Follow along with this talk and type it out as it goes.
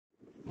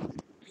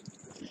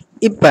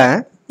இப்ப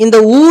இந்த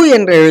ஊ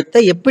என்ற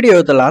எழுத்தை எப்படி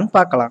எழுதலாம்னு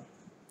பார்க்கலாம்.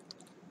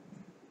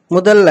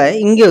 முதல்ல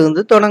இங்க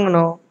இருந்து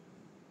தொடங்கணும்.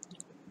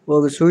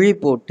 ஒரு சுழி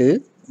போட்டு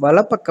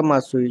வலப்பக்கமா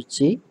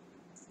சுழிச்சு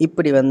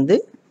இப்படி வந்து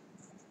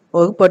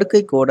ஒரு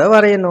படுக்கை கோடை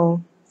வரையணும்.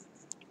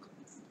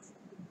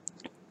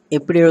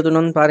 எப்படி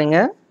எழுதணும்னு பாருங்க.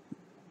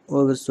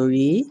 ஒரு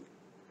சுழி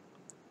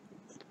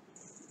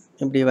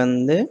இப்படி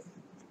வந்து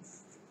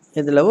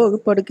இதுல ஒரு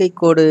படுக்கை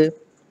கோடு.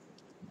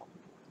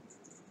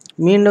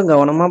 மீண்டும்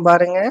கவனமா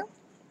பாருங்க.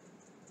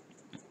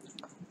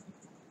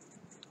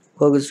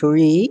 ஒரு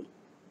சுழி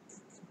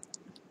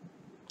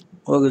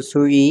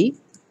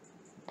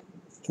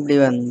இப்படி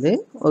வந்து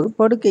ஒரு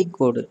படுக்கை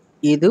கோடு.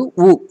 இது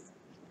உ.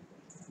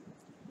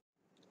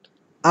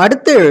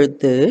 அடுத்த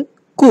எழுத்து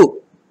கு.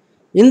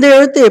 இந்த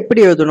எழுத்து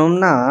எப்படி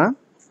எழுதணும்னா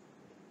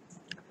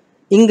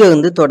இங்க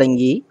இருந்து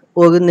தொடங்கி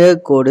ஒரு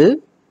நேர்கோடு,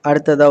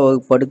 அடுத்ததா ஒரு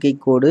படுக்கை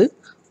கோடு,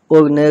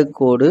 ஒரு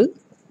நேர்கோடு,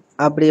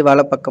 அப்படியே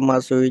வலப்பக்கமா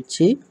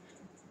சுழிச்சு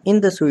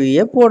இந்த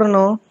சுழியை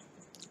போடணும்.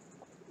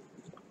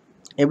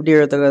 எப்படி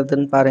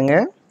எழுதுறதுன்னு பாருங்க.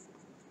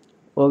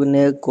 ஒரு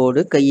நேர்கோடு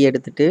கையை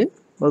எடுத்துட்டு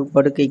ஒரு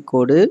படுக்கை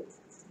கோடு,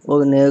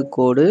 ஒரு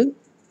நேர்கோடு,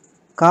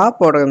 கா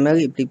போடுற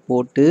மாதிரி இப்படி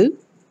போட்டு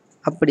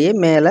அப்படியே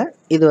மேலே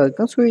இது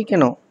வரைக்கும்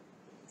சுழிக்கணும்.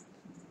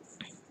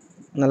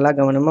 நல்லா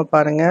கவனமா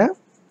பாருங்க.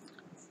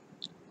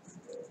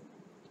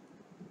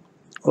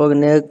 ஒரு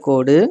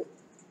நேர்கோடு,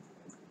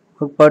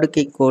 ஒரு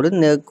படுக்கை கோடு,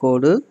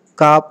 நேர்கோடு,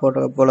 கா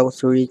போடுற போல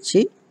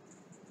சுழிச்சு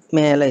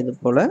மேலே இது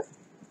போல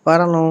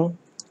வரணும்.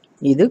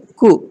 இது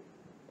கு.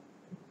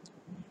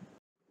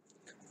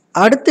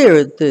 அடுத்த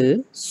எழுத்து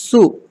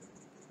சு.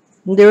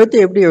 இந்த எழுத்து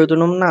எப்படி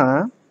எழுதணும்னா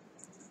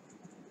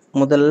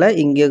முதல்ல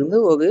இங்கிருந்து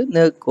ஒரு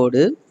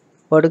நேர்கோடு,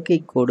 படுக்கை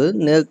கோடு,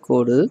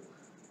 நேர்கோடு,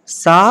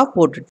 சா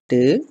போட்டுட்டு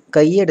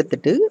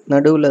கையெடுத்துட்டு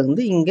நடுவில்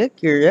இருந்து இங்கே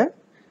கீழே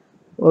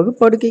ஒரு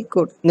படுக்கை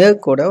கோடு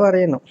நேர்கோடை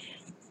வரையணும்.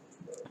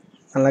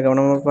 நல்லா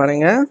கவனமாக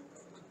பாருங்க.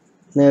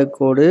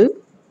 நேர்கோடு,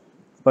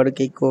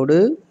 படுக்கை கோடு,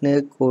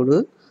 நேர்கோடு,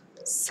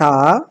 சா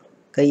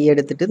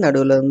கையெடுத்துட்டு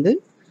நடுவில் இருந்து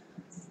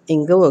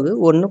இங்கே ஒரு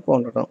ஒன்று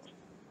போடணும்.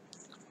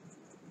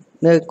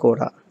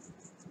 நேர்கோடா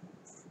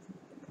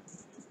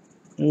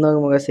இன்னொரு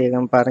முறை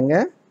செய்யலாம் பாருங்க.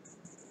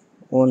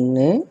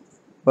 ஒன்று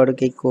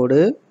படுக்கை கோடு,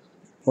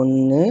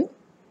 ஒன்று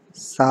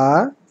சா,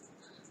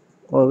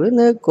 ஒரு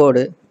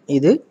நேர்கோடு.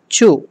 இது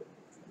சு.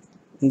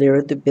 இந்த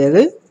எழுத்து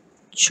பேரு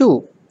சு.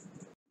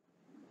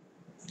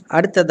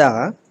 அடுத்ததா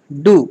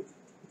டு.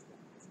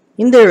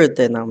 இந்த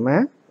எழுத்தை நாம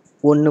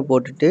ஒன்று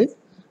போட்டுட்டு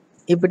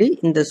இப்படி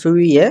இந்த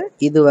சுழியை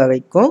இது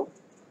வரைக்கும்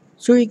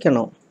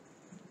சுழிக்கணும்.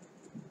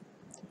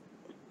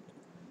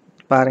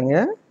 பாருங்க.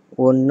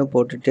 ஒன்று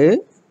போட்டுட்டு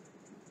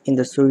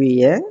இந்த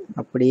சுழியை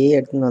அப்படியே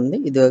எடுத்துன்னு வந்து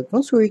இது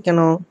வரைக்கும்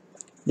சுழிக்கணும்.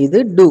 இது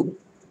டு.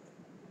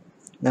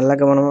 நல்லா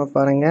கவனமாக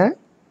பாருங்க.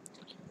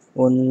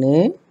 ஒன்று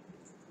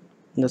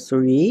இந்த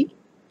சுழி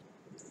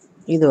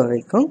இது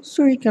வரைக்கும்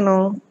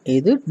சுழிக்கணும்.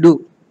 இது டு.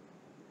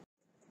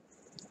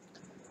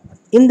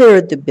 இந்த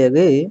எழுத்து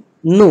பேரு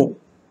நு.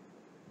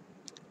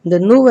 இந்த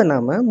நுவை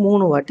நாம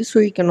 3 வாட்டி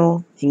சுழிக்கணும்.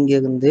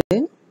 இங்கிருந்து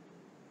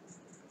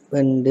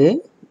 2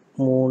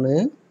 3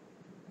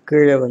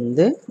 கீழே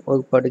வந்து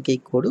ஒரு படுக்கை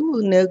கோடு,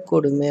 ஒரு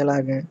நேர்கோடு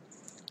மேலாக.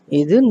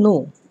 இது நு.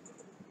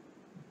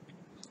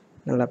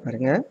 நல்லா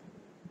பாருங்க.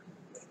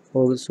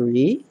 ஒரு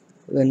சுழி,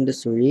 2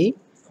 சுழி,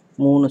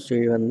 3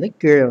 சுழி வந்து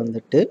கீழே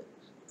வந்துட்டு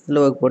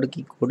இதில் ஒரு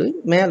படுக்கை கோடு,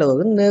 மேலே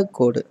ஒரு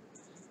நேர்கோடு.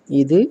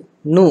 இது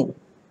நு.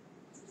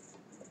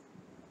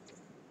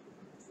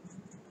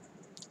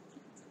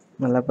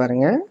 நல்லா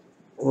பாருங்க.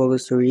 ஒரு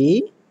சுழி,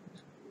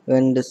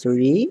 2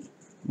 சுழி,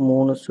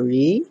 3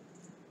 சுழி,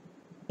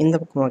 இந்த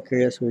பக்கமாக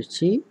கீழே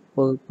சுழிச்சு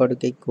ஒரு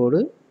படுக்கை கோடு,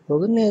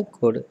 ஒரு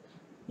நேர்கோடு.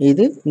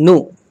 இது நு.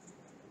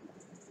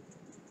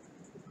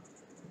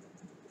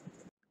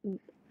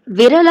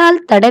 விரலால்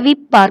தடவி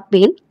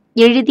பார்ப்பேன்,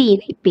 எழுதி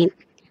இணைப்பேன்.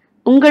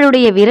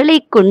 உங்களுடைய விரலை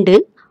கொண்டு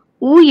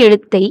ஊ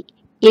எழுத்தை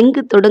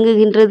எங்கு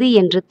தொடங்குகின்றது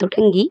என்று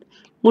தொடங்கி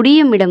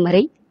முடியும் இடம்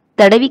வரை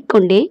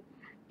தடவிக்கொண்டே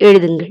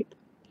எழுதுங்கள்.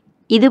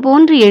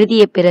 இதுபோன்று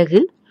எழுதிய பிறகு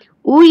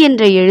ஊ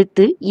என்ற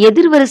எழுத்து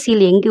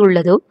எதிர்வரிசையில் எங்கு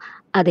உள்ளதோ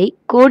அதை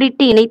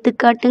கோடிட்டு இணைத்து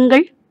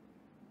காட்டுங்கள்.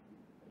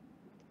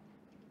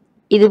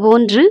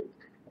 இதுபோன்று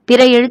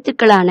பிற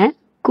எழுத்துக்களான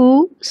கு,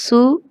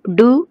 சு,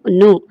 டு,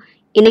 நு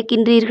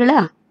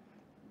இணைக்கின்றீர்களா?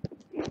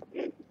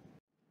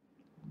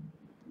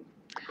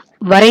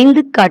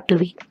 வரைந்து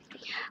காட்டுவேன்.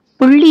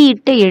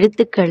 புள்ளியிட்ட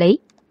எழுத்துக்களை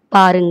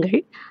பாருங்கள்.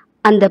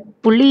 அந்த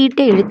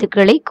புள்ளியிட்ட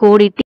எழுத்துக்களை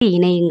கோடிட்டு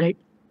இணையுங்கள்.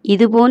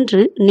 இதுபோன்று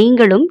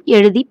நீங்களும்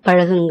எழுதி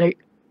பழகுங்கள்.